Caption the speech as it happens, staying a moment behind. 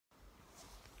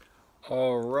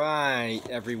Alright,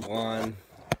 everyone.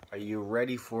 Are you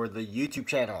ready for the YouTube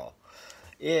channel?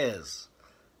 Is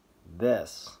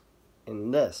this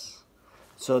and this.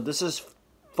 So this is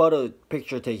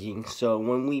picture taking. So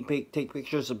when we take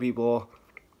pictures of people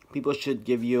should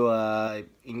give you a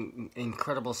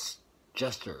incredible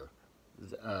gesture,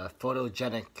 a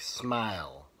photogenic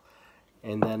smile.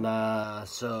 And then,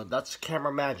 so that's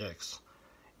camera magics.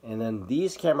 And then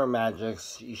these camera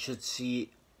magics, you should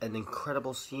see an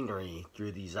incredible scenery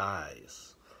through these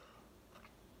eyes.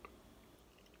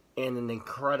 And an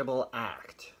incredible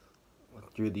act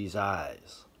through these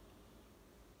eyes.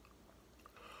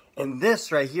 And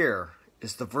this right here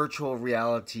is the virtual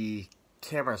reality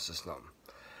camera system,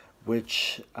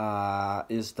 which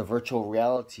is the virtual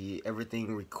reality,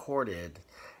 everything recorded,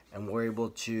 and we're able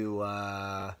to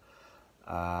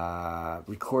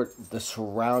record the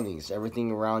surroundings,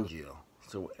 everything around you,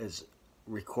 so is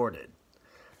recorded.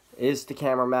 Is the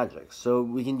camera magic. So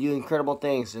we can do incredible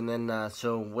things, and then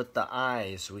so with the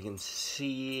eyes we can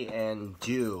see and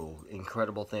do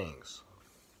incredible things.